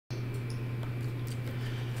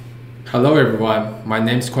Hello everyone, my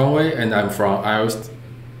name is Kuan and I'm from Taiwan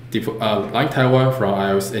from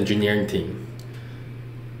iOS engineering team.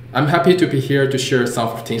 I'm happy to be here to share some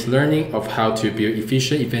of team's learning of how to build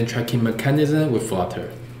efficient event tracking mechanism with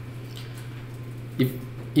Flutter.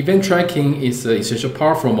 Event tracking is an essential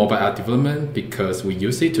part for mobile app development because we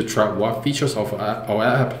use it to track what features of our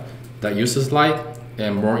app that users like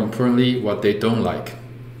and more importantly what they don't like.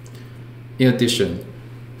 In addition,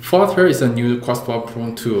 Flutter is a new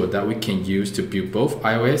cross-platform tool that we can use to build both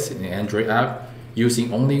iOS and Android app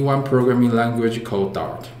using only one programming language called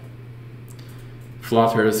Dart.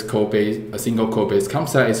 Flutter's a single code-based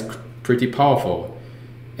concept is pretty powerful,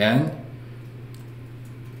 and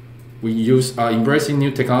embracing new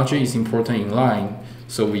technology is important in Line,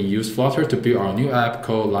 so we use Flutter to build our new app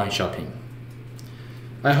called Line Shopping.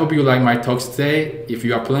 I hope you like my talks today if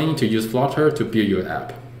you are planning to use Flutter to build your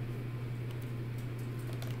app.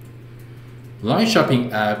 Line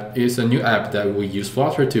Shopping app is a new app that we use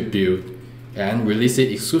Flutter to build and release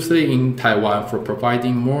it exclusively in Taiwan for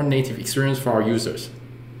providing more native experience for our users.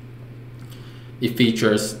 It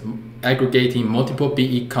features aggregating multiple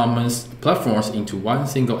e-commerce platforms into one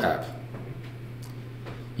single app.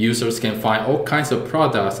 Users can find all kinds of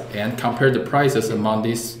products and compare the prices among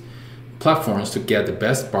these platforms to get the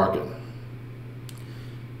best bargain.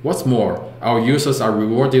 What's more, our users are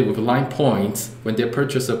rewarded with Line points when they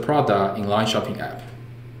purchase a product in Line Shopping app.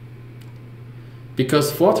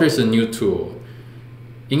 Because Flutter is a new tool,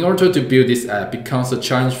 in order to build this app becomes a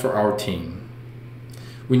challenge for our team.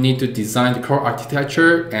 We need to design the core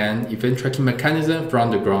architecture and event tracking mechanism from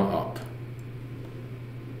the ground up.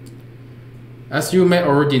 As you may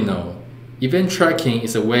already know, event tracking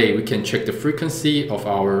is a way we can check the frequency of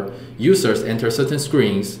our users enter certain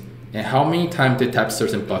screens and how many times they tap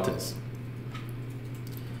certain buttons.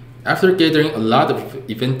 After gathering a lot of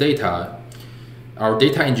event data, our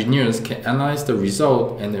data engineers can analyze the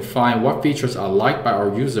result and then find what features are liked by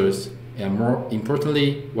our users and more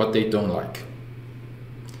importantly, what they don't like.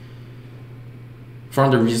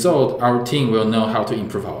 From the result, our team will know how to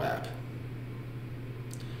improve our app.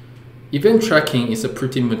 Event tracking is a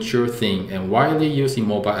pretty mature thing and widely used in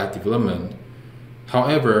mobile app development.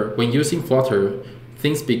 However, when using Flutter,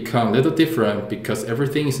 things become a little different because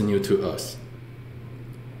everything is new to us.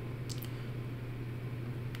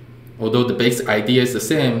 Although the basic idea is the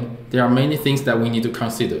same, there are many things that we need to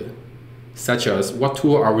consider, such as what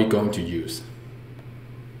tool are we going to use.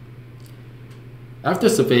 After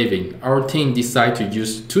surveying, our team decided to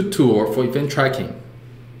use two tools for event tracking.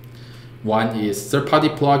 One is third-party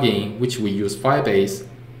plugin, which we use Firebase,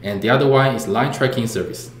 and the other one is line tracking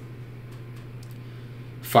service.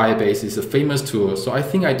 Firebase is a famous tool, so I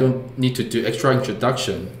think I don't need to do extra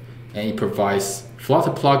introduction, and it provides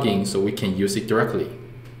Flutter plugin so we can use it directly.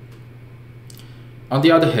 On the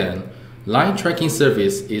other hand, line tracking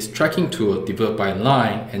service is a tracking tool developed by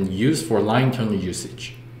Line and used for Line internal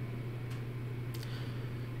usage.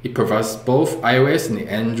 It provides both iOS and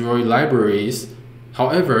Android libraries,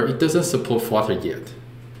 however, it doesn't support Flutter yet.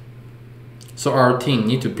 So our team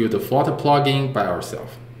needs to build a Flutter plugin by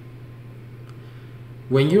ourselves.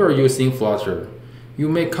 When you are using Flutter, you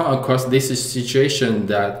may come across this situation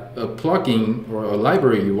that a plugin or a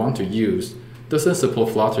library you want to use doesn't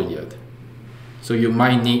support Flutter yet. So you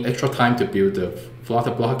might need extra time to build the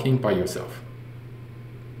Flutter plugin by yourself.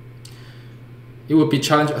 It will be a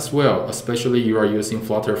challenge as well, especially if you are using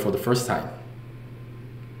Flutter for the first time.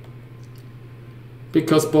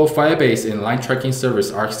 Because both Firebase and Line Tracking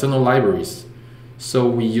Service are external libraries, so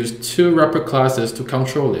we use two wrapper classes to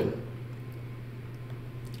control them.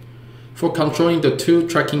 For controlling the two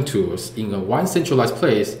tracking tools in one centralized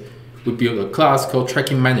place, we build a class called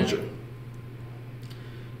Tracking Manager.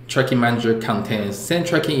 Tracking Manager contains send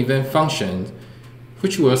tracking event function,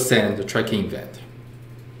 which will send the tracking event.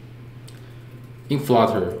 In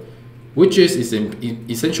Flutter, widgets is an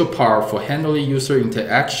essential part for handling user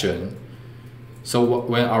interaction. So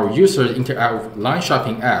when our users interact with Line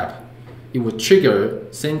Shopping app, it will trigger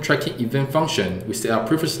send tracking event function we set up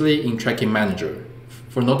previously in Tracking Manager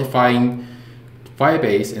for notifying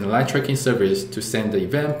Firebase and Line Tracking Service to send the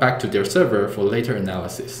event back to their server for later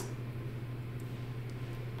analysis.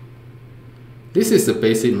 This is the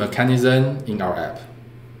basic mechanism in our app.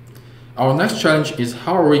 Our next challenge is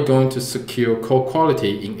how are we going to secure code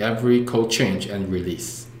quality in every code change and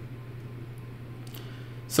release.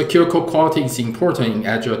 Secure code quality is important in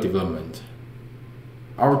agile development.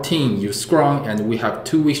 Our team uses Scrum and we have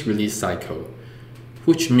 2 weeks release cycle,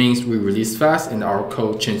 which means we release fast and our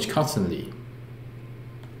code changes constantly.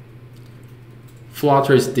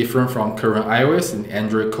 Flutter is different from current iOS and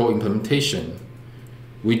Android code implementation.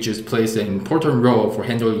 Widgets plays an important role for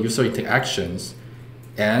handling user interactions,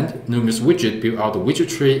 and numerous widgets build out the widget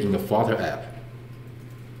tree in the Flutter app.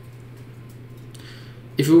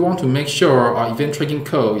 If we want to make sure our event tracking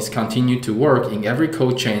code is continued to work in every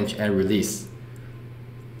code change and release,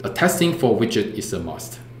 a testing for widget is a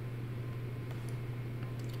must.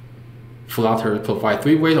 Flutter provides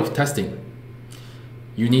 3 ways of testing: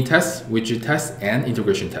 unit test, widget test, and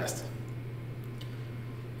integration test.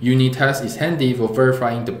 Unit test is handy for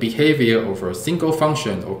verifying the behavior of a single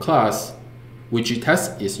function or class. Widget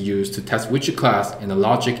test is used to test widget class and the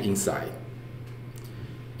logic inside.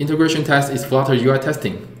 Integration test is Flutter UI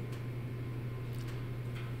testing.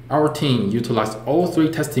 Our team utilized all 3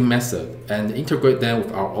 testing methods and integrate them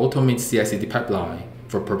with our automated CI/CD pipeline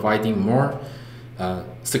for providing more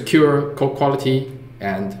secure code quality,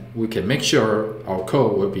 and we can make sure our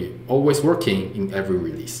code will be always working in every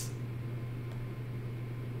release.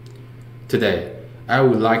 Today, I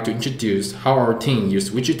would like to introduce how our team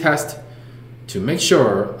uses widget test to make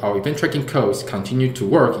sure our event tracking codes continue to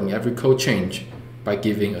work in every code change by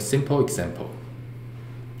giving a simple example.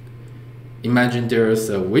 Imagine there is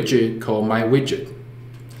a widget called My Widget,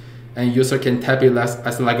 and user can tap it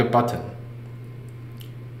as like a button.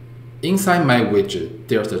 Inside My Widget,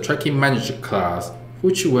 there's a tracking manager class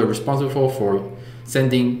which will be responsible for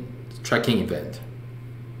sending tracking event.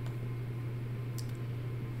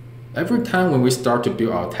 Every time when we start to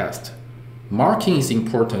build our test, marking is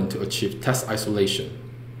important to achieve test isolation.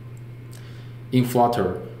 In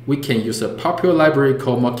Flutter, we can use a popular library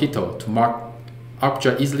called Mockito to mark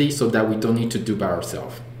objects easily so that we don't need to do by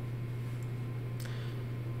ourselves.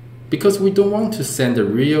 Because we don't want to send a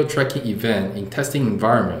real tracking event in testing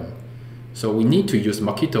environment, so we need to use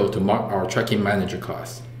Mockito to mark our tracking manager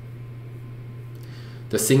class.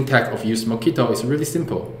 The syntax of use Mockito is really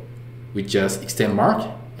simple. We just extend mark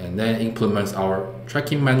and then implement our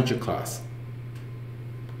tracking manager class.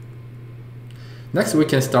 Next, we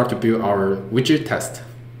can start to build our widget test.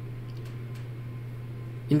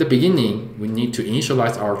 In the beginning, we need to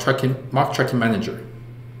initialize our mark tracking manager.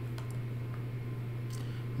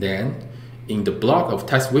 Then, in the block of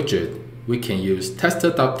test widget, we can use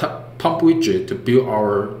tester.pump widget to build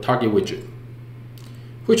our target widget,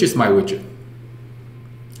 which is My Widget.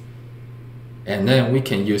 And then we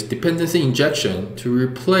can use dependency injection to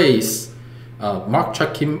replace mark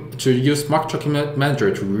tracking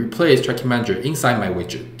manager to replace tracking manager inside My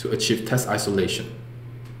Widget to achieve test isolation.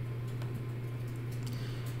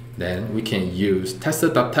 Then we can use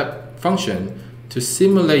tester.tap function to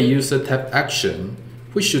simulate user tap action,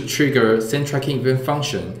 which should trigger send tracking event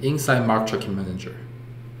function inside mark tracking manager.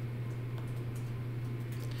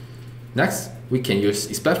 Next, we can use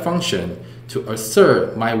expect function to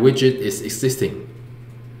assert My Widget is existing,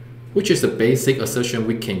 which is a basic assertion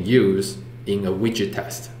we can use in a widget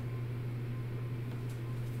test.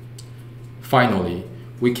 Finally,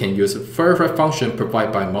 we can use a verify function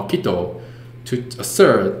provided by Mockito to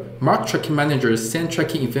assert mark tracking manager's send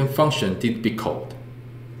tracking event function did be called.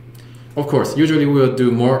 Of course, usually we will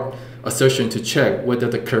do more assertion to check whether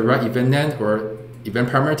the correct event name or event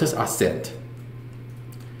parameters are sent.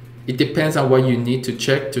 It depends on what you need to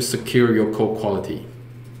check to secure your code quality.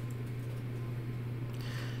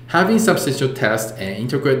 Having substantial tests and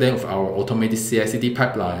integrate them with our automated CI/CD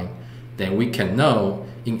pipeline, then we can know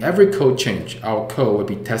in every code change, our code will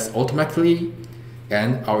be tested automatically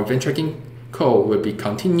and our event tracking code will be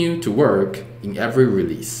continued to work in every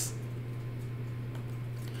release.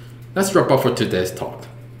 Let's wrap up for today's talk.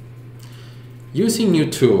 Using new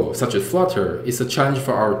tools such as Flutter is a challenge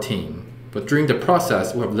for our team, but during the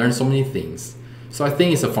process we have learned so many things, so I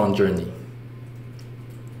think it's a fun journey.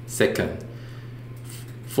 Second,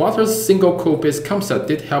 Flutter's single code-based concept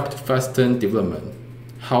did help to fasten development.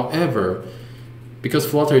 However, because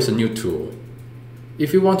Flutter is a new tool,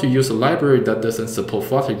 if you want to use a library that doesn't support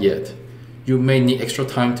Flutter yet, you may need extra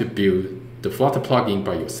time to build the Flutter plugin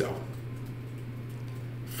by yourself.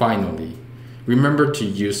 Finally, remember to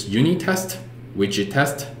use unit test, widget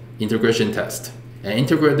test, integration test, and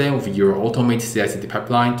integrate them with your automated CI/CD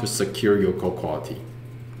pipeline to secure your code quality.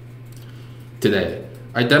 Today,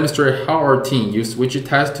 I demonstrated how our team used widget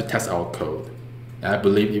test to test our code, and I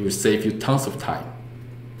believe it will save you tons of time.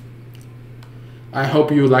 I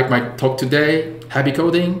hope you liked my talk today. Happy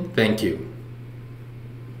coding! Thank you.